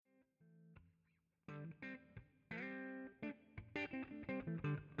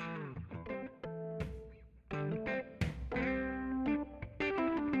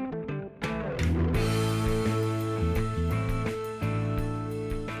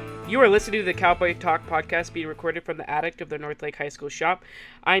You are listening to the Cowboy Talk podcast being recorded from the attic of the North Lake High School shop.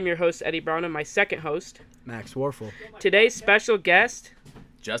 I'm your host, Eddie Brown, and my second host, Max Warfel. Today's special guest,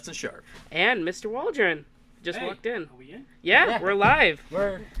 Justin Sharp. And Mr. Waldron. Just walked in. Are we in? Yeah, we're live.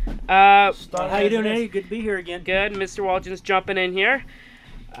 How you doing, Eddie? Good to be here again. Good. Mr. Waldron's jumping in here.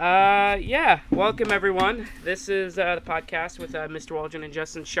 Welcome everyone. This is the podcast with Mr. Waldron and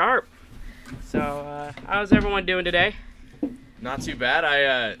Justin Sharp. So, how's everyone doing today? Not too bad.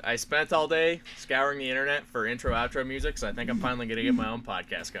 I spent all day scouring the internet for intro-outro music, so I think I'm finally going to get my own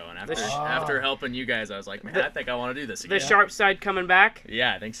podcast going. After helping you guys, I was like, man, I think I want to do this again. The Sharp side coming back?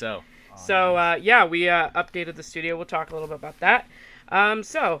 Yeah, I think so. So, we updated the studio. We'll talk a little bit about that.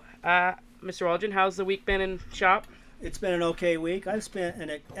 Mr. Waldron, how's the week been in shop? It's been an okay week. I've spent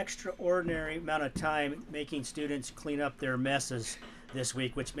an extraordinary amount of time making students clean up their messes this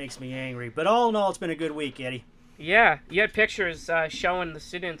week, which makes me angry. But all in all, it's been a good week, Eddie. Yeah, you had pictures showing the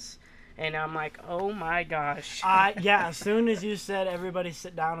students, and I'm like, oh my gosh. As soon as you said everybody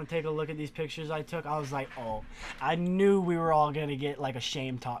sit down and take a look at these pictures I took, I was like, oh, I knew we were all going to get like a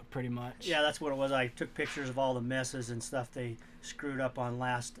shame talk pretty much. Yeah, that's what it was. I took pictures of all the messes and stuff they screwed up on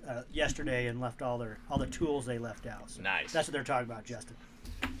yesterday and left all the tools they left out. So nice. That's what they're talking about, Justin.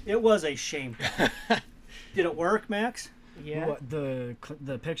 It was a shame talk. Did it work, Max? Yeah. What, the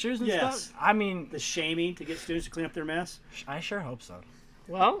pictures and Yes. stuff? I mean, The shaming to get students to clean up their mess? I sure hope so.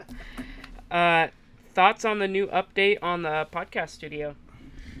 Well, thoughts on the new update on the podcast studio?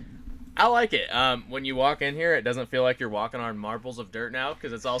 I like it. When you walk in here, it doesn't feel like you're walking on marbles of dirt now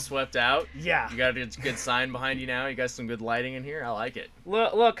because it's all swept out. Yeah. You got a good sign behind you now. You got some good lighting in here. I like it.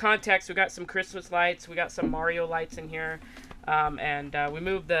 Little context, we got some Christmas lights, we got some Mario lights in here, and we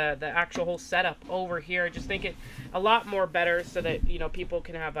moved the actual whole setup over here. Just think it a lot more better so that, people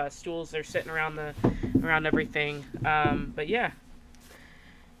can have stools they're sitting around everything. But yeah.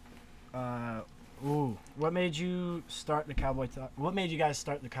 What made you start the Cowboy Talk? What made you guys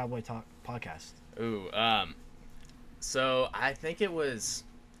start the Cowboy Talk podcast? So I think it was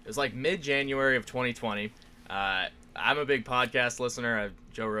like mid-January of 2020. I'm a big podcast listener. I have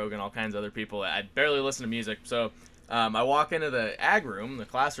Joe Rogan, all kinds of other people. I barely listen to music. So I walk into the ag room, the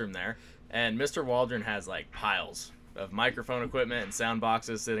classroom there, and Mr. Waldron has like piles of microphone equipment and sound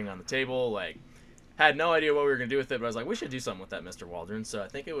boxes sitting on the table. Like, had no idea what we were going to do with it, but I was like, we should do something with that, Mr. Waldron. So I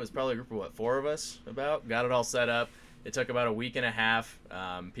think it was probably a group of, 4 of us about. Got it all set up. It took about a week and a half.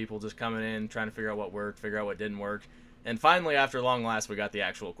 People just coming in, trying to figure out what worked, figure out what didn't work. And finally, after long last, we got the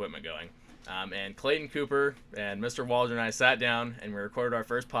actual equipment going. And Clayton Cooper and Mr. Waldron and I sat down, and we recorded our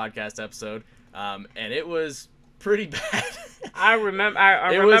first podcast episode. And it was pretty bad. I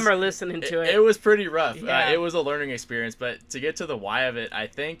remember listening to it. It was pretty rough. Yeah. It was a learning experience. But to get to the why of it, I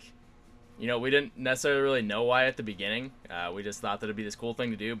think... we didn't necessarily really know why at the beginning. We just thought that it'd be this cool thing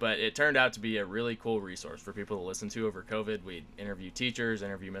to do, but it turned out to be a really cool resource for people to listen to over COVID. We'd interview teachers,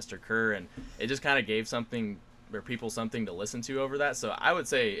 interview Mr. Kerr, and it just kind of gave people something to listen to over that. So I would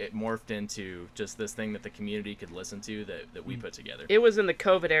say it morphed into just this thing that the community could listen to that we put together. It was in the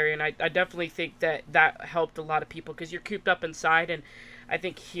COVID area, and I definitely think that helped a lot of people because you're cooped up inside, and I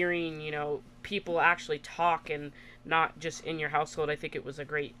think hearing, people actually talk and not just in your household, I think it was a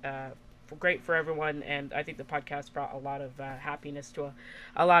great for everyone, and I think the podcast brought a lot of happiness to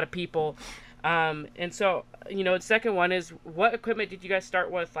a lot of people. And so, the second one is, what equipment did you guys start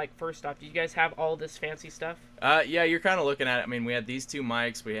with, like, first off? Did you guys have all this fancy stuff? Yeah, you're kind of looking at it. I mean, we had these 2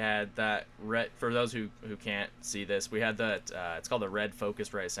 mics. We had that red, for those who can't see this, we had that, it's called a Red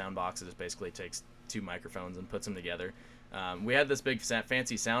Focusrite sound box. It just basically takes 2 microphones and puts them together. We had this big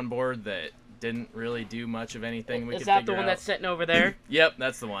fancy soundboard that didn't really do much of anything. Is that the one that's sitting over there? Yep,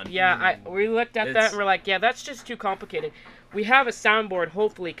 that's the one. Yeah, we looked at that and we're like, yeah, that's just too complicated. We have a soundboard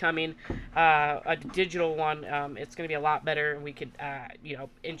hopefully coming, a digital one. It's going to be a lot better, and we could,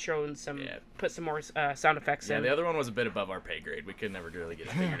 intro and put some more sound effects in. Yeah, the other one was a bit above our pay grade. We could never really get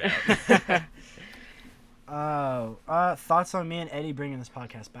it figured out. Thoughts on me and Eddie bringing this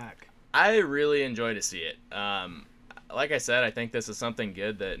podcast back? I really enjoy to see it. Like I said, I think this is something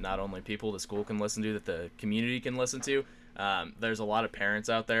good that not only people at the school can listen to, that the community can listen to. There's a lot of parents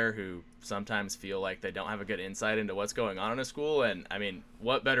out there who sometimes feel like they don't have a good insight into what's going on in a school. And I mean,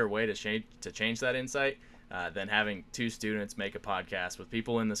 what better way to change that insight than having 2 students make a podcast with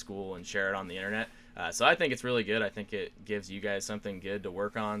people in the school and share it on the internet. So I think it's really good. I think it gives you guys something good to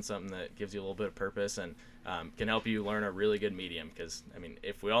work on, something that gives you a little bit of purpose and can help you learn a really good medium. Because, I mean,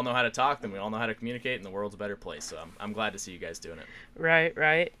 if we all know how to talk, then we all know how to communicate, and the world's a better place. So I'm glad to see you guys doing it.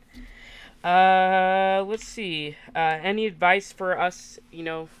 Right. Let's see. Any advice for us,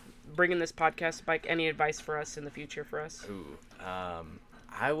 bringing this podcast bike? Any advice for us in the future for us?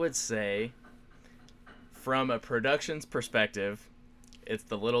 I would say, from a production's perspective, it's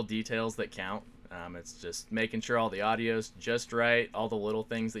the little details that count. It's just making sure all the audio's just right, all the little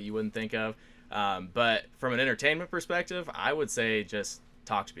things that you wouldn't think of. But from an entertainment perspective, I would say just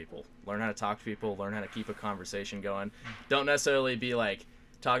talk to people. Learn how to talk to people. Learn how to keep a conversation going. Don't necessarily be like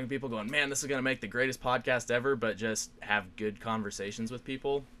talking to people going, man, this is going to make the greatest podcast ever, but just have good conversations with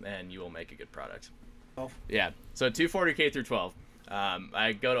people, and you will make a good product. Yeah, so 240 K through 12.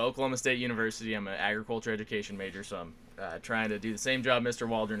 I go to Oklahoma State University. I'm an agriculture education major, so I'm trying to do the same job Mr.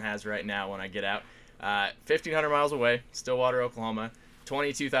 Waldron has right now when I get out. 1,500 miles away, Stillwater, Oklahoma,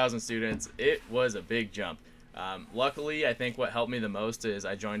 22,000 students. It was a big jump. Luckily, I think what helped me the most is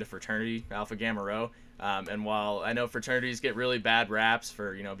I joined a fraternity, Alpha Gamma Rho. And while I know fraternities get really bad raps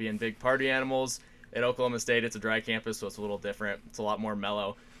for, being big party animals, at Oklahoma State, it's a dry campus, so it's a little different. It's a lot more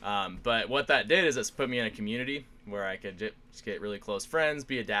mellow. But what that did is it's put me in a community where I could just get really close friends,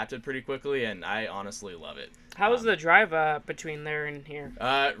 be adapted pretty quickly, and I honestly love it. How was the drive between there and here?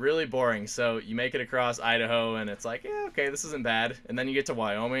 Really boring. So you make it across Idaho, and it's like, yeah, okay, this isn't bad. And then you get to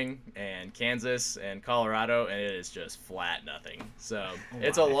Wyoming and Kansas and Colorado, and it is just flat nothing. So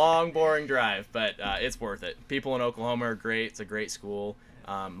It's a long, boring drive, but it's worth it. People in Oklahoma are great. It's a great school.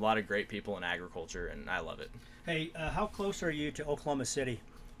 A lot of great people in agriculture, and I love it. Hey, how close are you to Oklahoma City?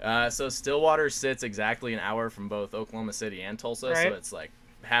 So Stillwater sits exactly an hour from both Oklahoma City and Tulsa, right. So it's like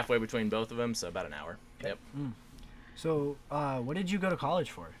halfway between both of them, so about an hour. Yep. So, what did you go to college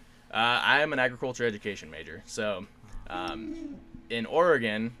for? I am an agriculture education major. So, in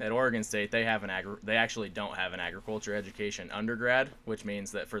Oregon, at Oregon State, they actually don't have an agriculture education undergrad, which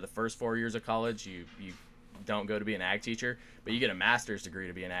means that for the first 4 years of college, you don't go to be an ag teacher, but you get a master's degree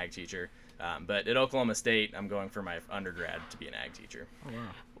to be an ag teacher. But at Oklahoma State, I'm going for my undergrad to be an ag teacher. Oh, wow.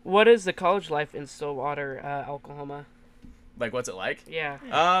 What is the college life in Stillwater, Oklahoma? Like, what's it like? Yeah.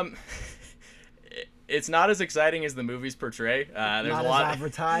 It's not as exciting as the movies portray. There's Not a as lot.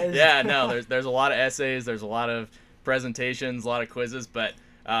 advertised. Yeah, no. There's a lot of essays. There's a lot of presentations, a lot of quizzes, but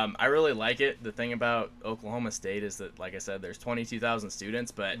I really like it. The thing about Oklahoma State is that, like I said, there's 22,000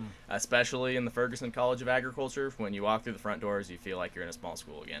 students, but especially in the Ferguson College of Agriculture, when you walk through the front doors, you feel like you're in a small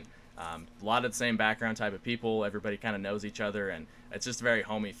school again. A lot of the same background type of people. Everybody kind of knows each other, and it's just a very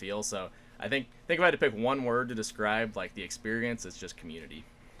homey feel. So I think if I had to pick one word to describe like the experience, it's just community.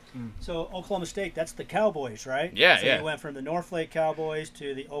 So Oklahoma State, that's the Cowboys, right? Yeah, so yeah. You went from the Northlake Cowboys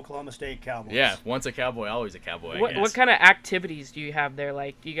to the Oklahoma State Cowboys. Yeah, once a cowboy, always a cowboy. I guess. What kind of activities do you have there?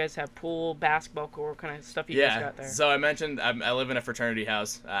 Like, do you guys have pool, basketball court? What kind of stuff you guys got there? So I mentioned I live in a fraternity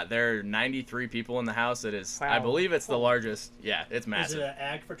house. There are 93 people in the house. It is, Wow. I believe it's the largest. Yeah, it's Is massive. it an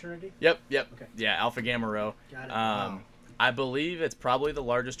ag fraternity? Yep. Okay. Yeah, Alpha Gamma Rho. Got it. Wow. I believe it's probably the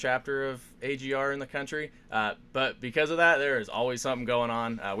largest chapter of AGR in the country. But because of that, there is always something going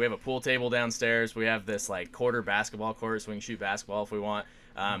on. We have a pool table downstairs. We have this like quarter basketball court, so we can shoot basketball if we want.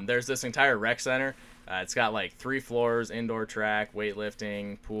 There's this entire rec center. It's got like 3 floors, indoor track,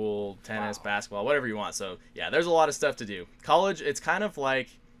 weightlifting, pool, tennis, basketball, whatever you want. So yeah, there's a lot of stuff to do. College, it's kind of like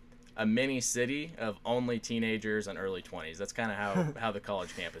a mini city of only teenagers and early 20s. That's kind of how the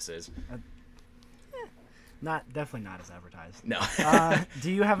college campus is. Definitely not as advertised. No.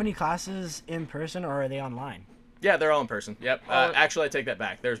 Do you have any classes in person, or are they online? Yeah, they're all in person. Yep. Actually, I take that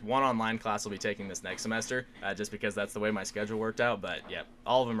back. There's one online class I'll be taking this next semester, just because that's the way my schedule worked out. But yeah,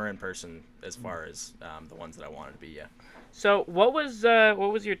 all of them are in person as far as the ones that I wanted to be. Yeah. So, what was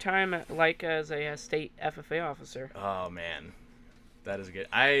your time like as a state FFA officer? Oh man, that is good.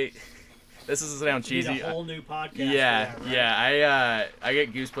 This is sound You need cheesy. a whole new podcast. Yeah, for that, right? yeah. I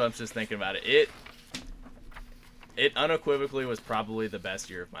get goosebumps just thinking about it. It unequivocally was probably the best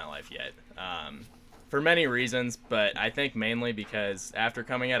year of my life yet. For many reasons, but I think mainly because after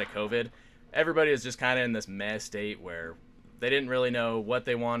coming out of COVID, everybody was just kind of in this meh state where they didn't really know what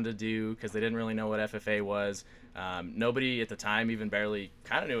they wanted to do because they didn't really know what FFA was. Nobody at the time even barely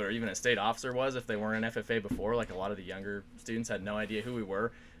kind of knew what even a state officer was if they weren't an FFA before. Like a lot of the younger students had no idea who we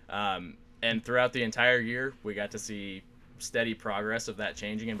were. And throughout the entire year, we got to see steady progress of that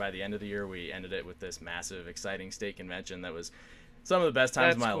changing, and by the end of the year we ended it with this massive exciting state convention that was some of the best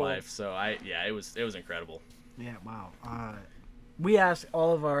times of my life. So it was incredible. Yeah, wow. We asked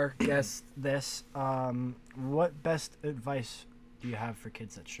all of our guests this. What best advice do you have for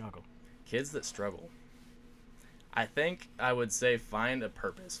kids that struggle? Kids that struggle, I think I would say find a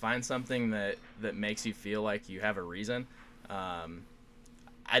purpose, find something that makes you feel like you have a reason.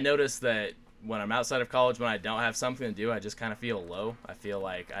 I noticed that when I'm outside of college, when I don't have something to do, I just kind of feel low. I feel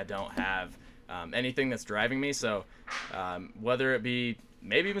like I don't have anything that's driving me. So whether it be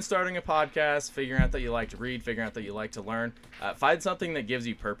maybe even starting a podcast, figuring out that you like to read, figuring out that you like to learn. Find something that gives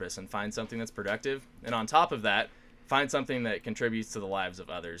you purpose and find something that's productive. And on top of that, find something that contributes to the lives of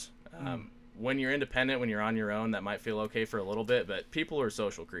others. When you're independent, when you're on your own, that might feel okay for a little bit, but people are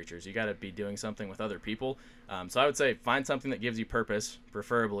social creatures. You got to be doing something with other people. So I would say find something that gives you purpose,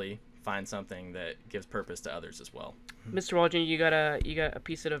 preferably find something that gives purpose to others as well. Mr. Waldron, you got a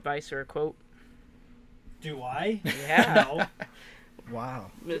piece of advice or a quote? Do I? Yeah. No.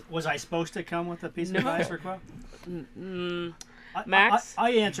 Wow. Was I supposed to come with a piece of advice or quote? Max?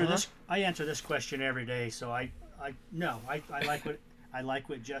 I answer this. I answer this question every day. So I like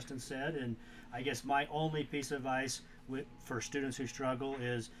what Justin said, and I guess my only piece of advice for students who struggle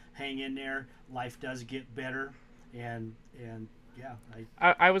is hang in there. Life does get better, and yeah.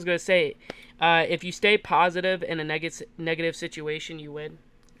 I was gonna say, if you stay positive in a negative situation, you win.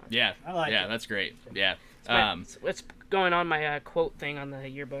 Yeah. I like yeah, it. that's great. Yeah. It's going on my quote thing on the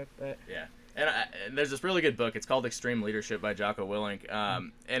yearbook, but Yeah. And there's this really good book. It's called Extreme Leadership by Jocko Willink.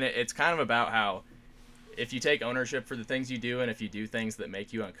 And it's kind of about how if you take ownership for the things you do and if you do things that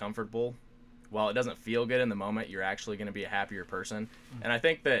make you uncomfortable, while it doesn't feel good in the moment, you're actually going to be a happier person. And I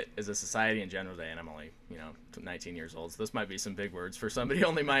think that as a society in general today, and I'm only, 19 years old, so this might be some big words for somebody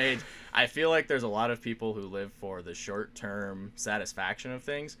only my age, I feel like there's a lot of people who live for the short-term satisfaction of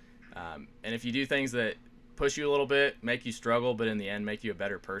things. And if you do things that push you a little bit, make you struggle, but in the end make you a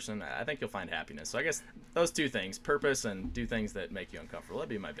better person, I think you'll find happiness. So I guess those two things, purpose and do things that make you uncomfortable, that'd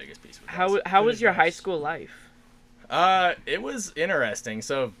be my biggest piece of advice. how was your high school life? It was interesting.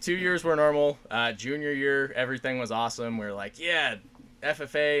 So 2 years were normal. Junior year, everything was awesome. We were like, yeah,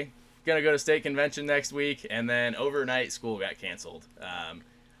 FFA, gonna go to state convention next week. And then overnight, school got canceled.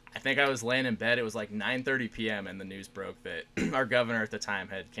 I think I was laying in bed. It was like 9:30 p.m. and the news broke that our governor at the time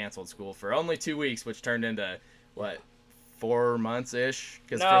had canceled school for only 2 weeks, which turned into, 4 months-ish?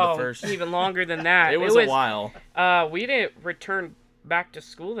 Because for the first... even longer than that. It was a while. We didn't return back to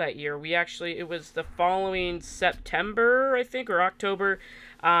school that year. It was the following September, I think, or October,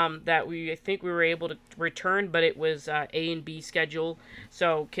 that I think we were able to return, but it was A and B schedule,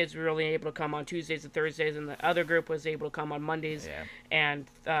 so kids were only able to come on Tuesdays and Thursdays, and the other group was able to come on Mondays and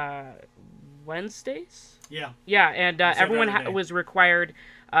Wednesdays. Yeah, and Except everyone every day. was required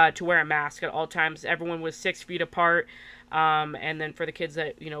to wear a mask at all times. Everyone was 6 feet apart, and then for the kids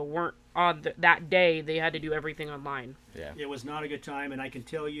that weren't on that day, they had to do everything online. Yeah. It was not a good time, and I can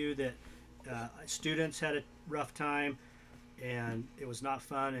tell you that students had a rough time, and it was not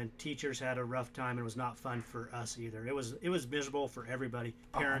fun, and teachers had a rough time, and it was not fun for us either. It was miserable for everybody,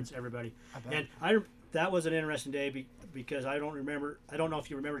 parents, everybody. And that was an interesting day because I don't know if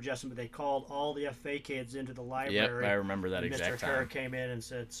you remember, Justin, but they called all the FA kids into the library. Yep, I remember that and exact Mr. Kerr time. came in and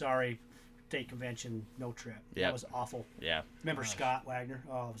said, sorry, state convention, no trip. Yep. That was awful. Yeah. Remember Scott Wagner?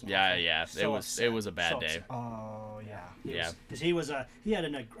 Oh, it was awful. Yeah. So upset. It was a bad So day. upset. Oh yeah. Yeah. Because he had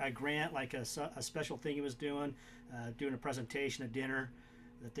a grant, like a special thing he was doing a presentation at dinner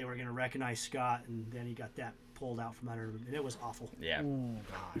that they were going to recognize Scott, and then he got that pulled out from under him, and it was awful. Yeah. Ooh,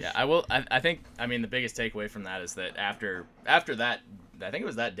 gosh. Yeah, I think the biggest takeaway from that is that after that, I think it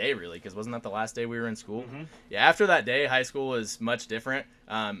was that day really, because wasn't that the last day we were in school? Mm-hmm. Yeah, after that day, high school was much different.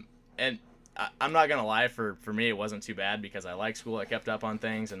 And I'm not gonna lie, for me it wasn't too bad because I liked school. I kept up on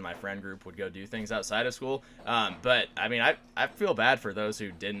things, and my friend group would go do things outside of school. But I feel bad for those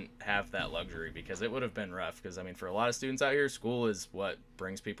who didn't have that luxury, because it would have been rough. Because for a lot of students out here, school is what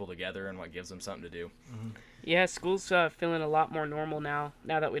brings people together and what gives them something to do. Yeah, school's feeling a lot more normal now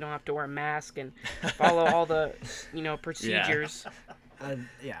that we don't have to wear a mask and follow all the procedures.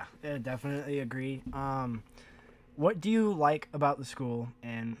 Yeah, I definitely agree. What do you like about the school,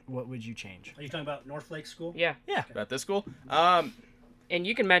 and what would you change? Are you talking about Northlake School? Yeah, About this school, and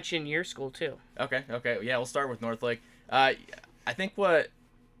you can mention your school too. Okay. Yeah, we'll start with Northlake. I think what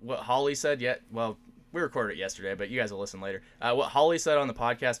Holly said well, we recorded it yesterday, but you guys will listen later. What Holly said on the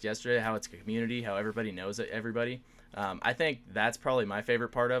podcast yesterday, how it's a community, how everybody knows everybody. I think that's probably my favorite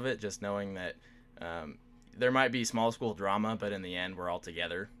part of it, just knowing that there might be small school drama, but in the end, we're all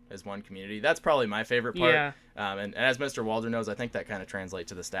together as one community. That's probably my favorite part. Yeah. And as Mr. Waldron knows, I think that kind of translates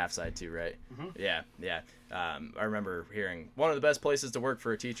to the staff side too, right? Mm-hmm. Yeah. I remember hearing one of the best places to work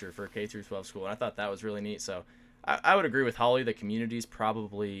for a teacher for a K-12 school, and I thought that was really neat. So I would agree with Holly. The community is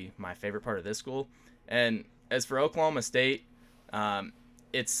probably my favorite part of this school. And as for Oklahoma State,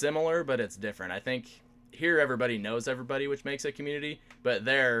 it's similar, but it's different. I think here everybody knows everybody, which makes a community, but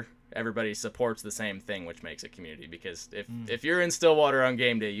there everybody supports the same thing, which makes a community. Because if you're in Stillwater on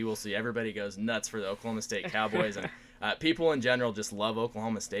game day, you will see everybody goes nuts for the Oklahoma State Cowboys. And people in general just love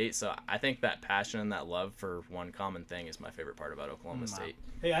Oklahoma State. So I think that passion and that love for one common thing is my favorite part about Oklahoma State.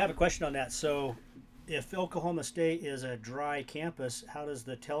 Hey, I have a question on that. So, if Oklahoma State is a dry campus, how does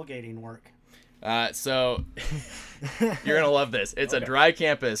the tailgating work? So you're gonna love this. It's a dry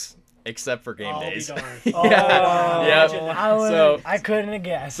campus except for game days. Be darned. Yeah. So I couldn't have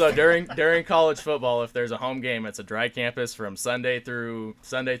guessed. So during college football, if there's a home game, it's a dry campus from Sunday through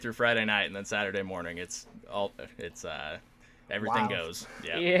Friday night, and then Saturday morning everything Wow. goes.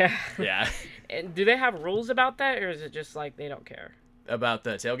 Yeah. Yeah. Yeah. And do they have rules about that, or is it just like they don't care? About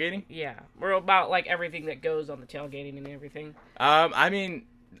the tailgating? Yeah, or about like everything that goes on the tailgating and everything. I mean,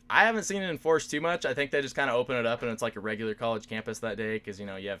 I haven't seen it enforced too much. I think they just kind of open it up and it's like a regular college campus that day because, you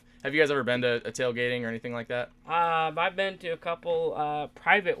have you guys ever been to a tailgating or anything like that? I've been to a couple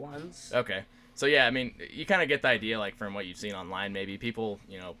private ones. Okay. So, yeah, I mean, you kind of get the idea, like, from what you've seen online, maybe people,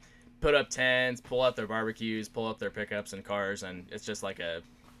 put up tents, pull out their barbecues, pull up their pickups and cars, and it's just like a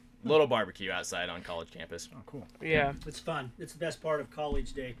little barbecue outside on college campus. Oh, cool. Yeah. It's fun. It's the best part of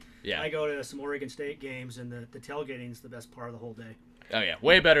college day. Yeah. I go to some Oregon State games, and the tailgating's the best part of the whole day. Oh, yeah.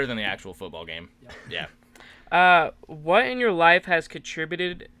 Way better than the actual football game. Yeah. What in your life has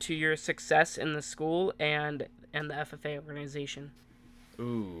contributed to your success in the school and the FFA organization?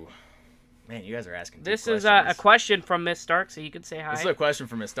 Ooh. Man, you guys are asking This deep is a questions. question from Miss Stark, so you can say hi. This is a question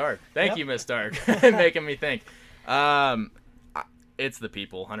from Miss Stark. Thank Yep. you, Miss Stark, making me think. It's the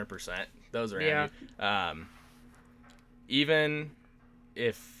people, 100%. Those around you. Even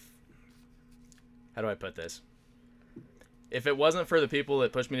if, how do I put this? If it wasn't for the people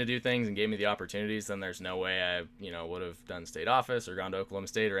that pushed me to do things and gave me the opportunities, then there's no way I, would have done state office or gone to Oklahoma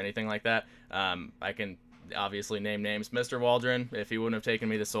State or anything like that. I can obviously name names. Mr. Waldron, if he wouldn't have taken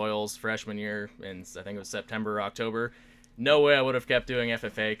me to Soils freshman year in, I think it was September or October, no way I would have kept doing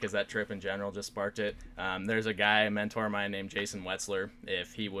FFA because that trip in general just sparked it. There's a guy, a mentor of mine named Jason Wetzler.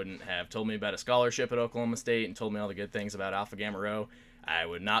 If he wouldn't have told me about a scholarship at Oklahoma State and told me all the good things about Alpha Gamma Rho, I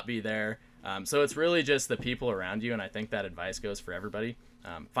would not be there. So it's really just the people around you, and I think that advice goes for everybody.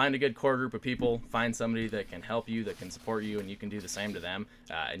 Find a good core group of people, find somebody that can help you, that can support you, and you can do the same to them,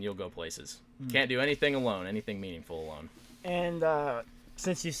 and you'll go places. Can't do anything alone, anything meaningful alone. And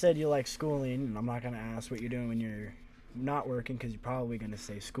since you said you like schooling, and I'm not going to ask what you're doing when you're not working because you're probably going to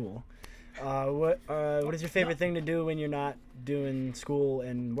say school. What is your favorite thing to do when you're not doing school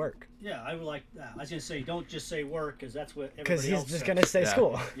and work? Yeah, I would like that. I was going to say, don't just say work because that's what everybody Because he's else just says. going to say Yeah.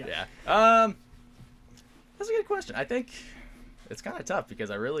 school. Yeah. That's a good question. I think it's kind of tough because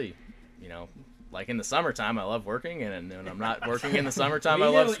I really, like in the summertime, I love working, and when I'm not working in the summertime, We I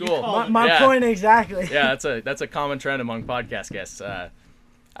know love what you school. call My Yeah. point exactly. Yeah, that's a common trend among podcast guests.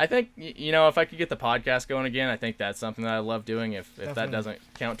 I think if I could get the podcast going again, I think that's something that I love doing. If that Definitely. doesn't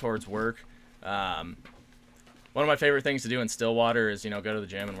count towards work, one of my favorite things to do in Stillwater is go to the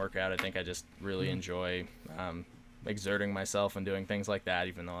gym and work out. I think I just really enjoy exerting myself and doing things like that,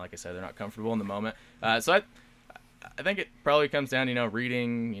 even though, like I said, they're not comfortable in the moment. So I think it probably comes down to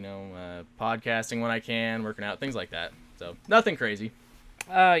reading, podcasting when I can, working out, things like that. So nothing crazy.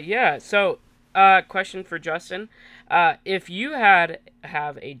 Yeah. So, question for Justin: if you have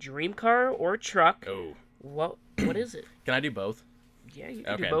a dream car or truck, Oh, what is it? can I do both? Yeah, you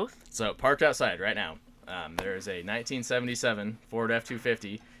can Okay. do both. So parked outside right now. There is a 1977 Ford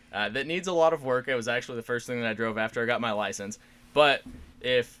F-250 that needs a lot of work. It was actually the first thing that I drove after I got my license. But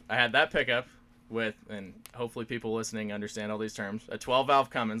if I had that pickup with, and hopefully people listening understand all these terms, a 12-valve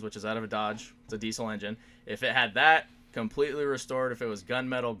Cummins, which is out of a Dodge, it's a diesel engine. If it had that completely restored, if it was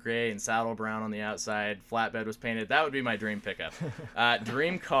gunmetal gray and saddle brown on the outside, flatbed was painted, that would be my dream pickup.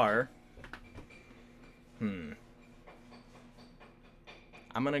 Dream car. I'm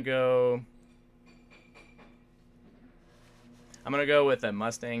gonna go with a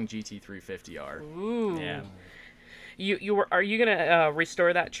Mustang GT350R. Ooh. Yeah, Are you gonna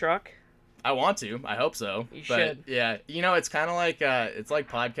restore that truck? I want to. I hope so. You but should. yeah, it's kind of like it's like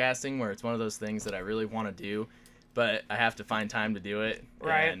podcasting, where it's one of those things that I really want to do, but I have to find time to do it.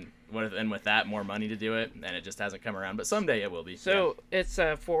 Right. And with that, more money to do it, and it just hasn't come around. But someday it will be. So it's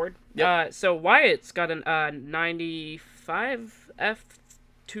a Ford. Yep. So Wyatt's got a 95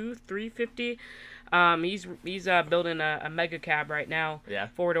 F2 350. He's building a mega cab right now. Yeah.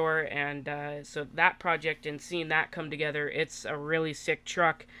 4-door, and so that project and seeing that come together, it's a really sick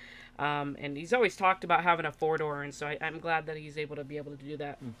truck. And he's always talked about having a 4-door, and so I'm glad that he's able to do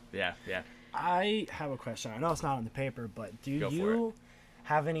that. Yeah. I have a question. I know it's not on the paper, but do Go for you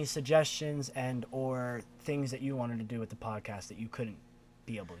have any suggestions and or things that you wanted to do with the podcast that you couldn't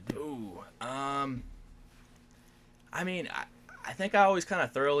be able to do? Ooh. I mean, I think I always kind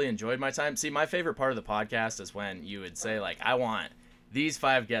of thoroughly enjoyed my time. See, my favorite part of the podcast is when you would say, like, I want these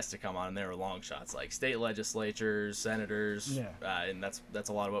 5 guests to come on, and they were long shots, like state legislatures, senators, and that's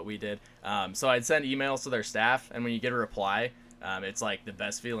a lot of what we did. So I'd send emails to their staff, and when you get a reply, it's like the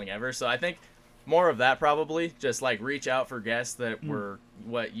best feeling ever. So I think more of that probably, just like reach out for guests that were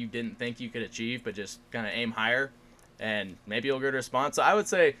what you didn't think you could achieve, but just kind of aim higher. And maybe you'll get a response. So I would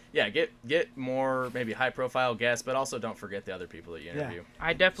say, yeah, get more maybe high-profile guests, but also don't forget the other people that you interview.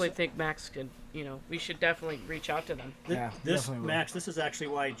 I definitely think Max could, we should definitely reach out to them. Max, this is actually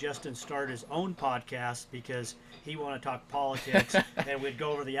why Justin started his own podcast, because he wanted to talk politics, and we'd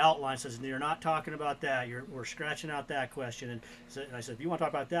go over the outline. Says, you're not talking about that. We're scratching out that question. And I said, if you want to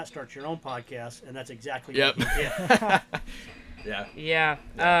talk about that, start your own podcast. And that's exactly what he did.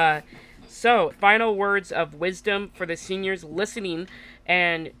 Yeah. So, final words of wisdom for the seniors listening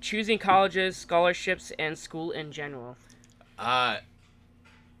and choosing colleges, scholarships, and school in general. I'm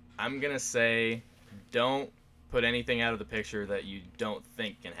going to say don't put anything out of the picture that you don't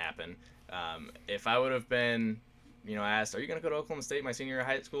think can happen. If I would have been, asked, are you going to go to Oklahoma State my senior year of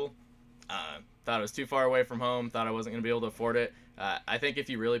high school? Thought it was too far away from home, thought I wasn't going to be able to afford it. I think if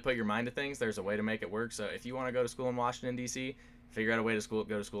you really put your mind to things, there's a way to make it work. So if you want to go to school in Washington, D.C., figure out a way to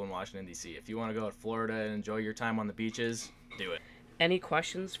go to school in Washington, D.C. If you want to go to Florida and enjoy your time on the beaches, do it. Any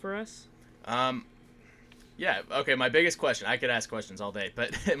questions for us? Yeah, okay, my biggest question, I could ask questions all day,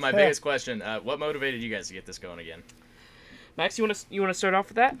 but my biggest question, what motivated you guys to get this going again? Max, you want to start off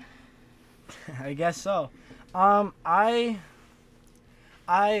with that? I guess so. I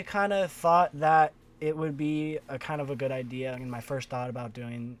kind of thought that it would be a kind of a good idea, and my first thought about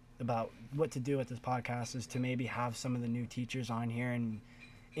what to do with this podcast is to maybe have some of the new teachers on here and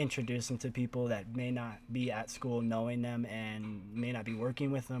introduce them to people that may not be at school knowing them and may not be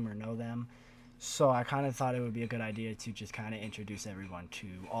working with them or know them. So I kind of thought it would be a good idea to just kind of introduce everyone to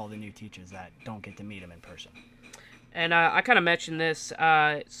all the new teachers that don't get to meet them in person. And I kind of mentioned this.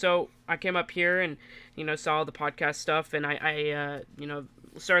 So I came up here and, saw all the podcast stuff, and I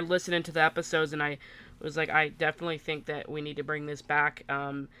started listening to the episodes, and I was like, I definitely think that we need to bring this back.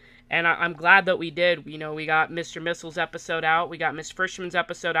 And I'm glad that we did. We got Mr. Missile's episode out. We got Miss Frischman's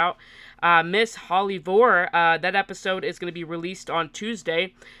episode out. Miss Holly Vore, that episode is going to be released on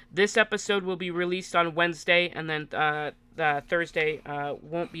Tuesday. This episode will be released on Wednesday, and then Thursday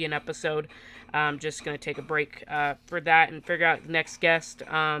won't be an episode. I'm just going to take a break for that and figure out the next guest.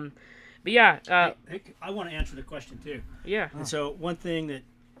 But yeah. I want to answer the question, too. Yeah. And so one thing that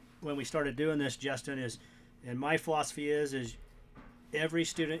when we started doing this, Justin, is, and my philosophy is every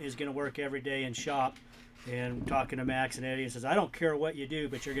student is going to work every day in shop, and talking to Max and Eddie, and says, I don't care what you do,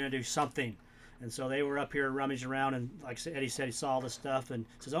 but you're going to do something. And so they were up here rummaging around, and like Eddie said, he saw all this stuff and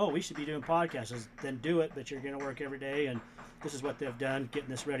says, oh, we should be doing podcasts. Says, then do it, but you're going to work every day. And this is what they've done, getting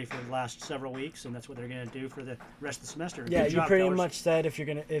this ready for the last several weeks, and that's what they're going to do for the rest of the semester. Yeah, you pretty much said if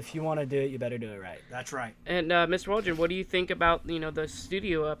you want to do it, you better do it right. That's right. And Mr. Waldron, what do you think about the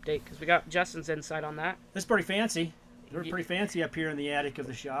studio update? Because we got Justin's insight on that. It's pretty fancy. They're pretty fancy up here in the attic of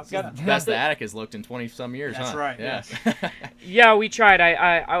the shop. Best the attic has looked in 20-some years, That's huh? right, Yeah. yes. Yeah, we tried.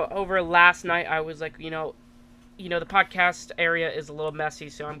 I over last night, I was like, the podcast area is a little messy,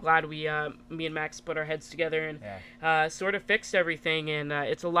 so I'm glad me and Max put our heads together and sort of fixed everything, and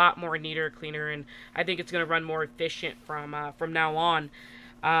it's a lot more neater, cleaner, and I think it's going to run more efficient from now on.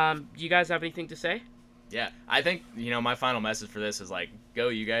 Do you guys have anything to say? Yeah, I think, my final message for this is, go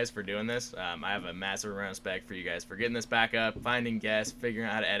you guys for doing this. I have a massive amount of respect for you guys for getting this back up, finding guests, figuring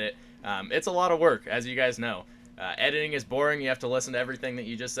out how to edit. It's a lot of work, as you guys know. Editing is boring. You have to listen to everything that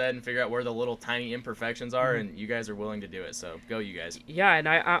you just said and figure out where the little tiny imperfections are, and you guys are willing to do it, so go you guys. Yeah, and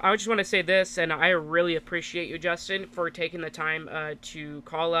I just want to say this, and I really appreciate you, Justin, for taking the time to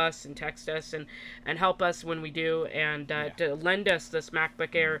call us and text us and help us when we do, and to lend us this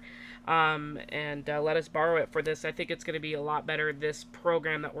MacBook Air and let us borrow it for this. I think it's going to be a lot better. This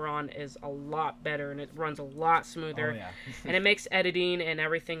program that we're on is a lot better, and it runs a lot smoother, and it makes editing and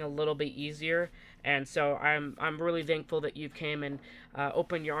everything a little bit easier. And so I'm really thankful that you came and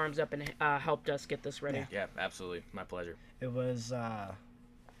opened your arms up and helped us get this ready. Yeah, absolutely. My pleasure. It was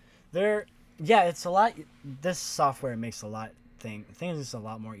it's a lot. This software makes things a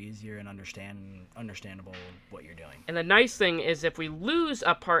lot more easier and understandable what you're doing. And the nice thing is, if we lose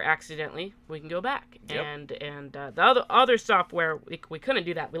a part accidentally, we can go back. Yep. And the other software, we couldn't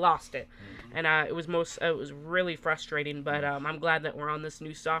do that. We lost it, and it was really frustrating. But I'm glad that we're on this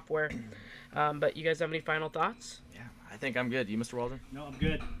new software. But you guys have any final thoughts? Yeah, I think I'm good. You, Mr. Waldron? No, I'm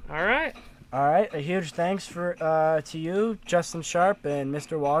good. All right. A huge thanks to you, Justin Sharp and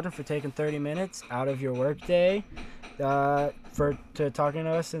Mr. Waldron, for taking 30 minutes out of your work day. for talking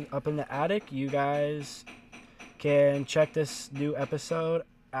to us up in the attic. You guys can check this new episode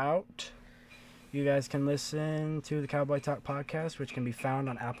out. You guys can listen to the Cowboy Talk podcast, which can be found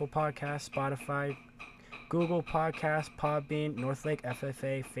on Apple Podcasts, Spotify, Google Podcasts, Podbean, Northlake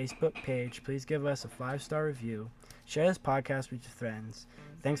FFA Facebook page. Please give us a 5-star review. Share this podcast with your friends.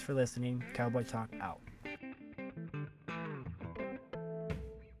 Thanks for listening. Cowboy Talk out.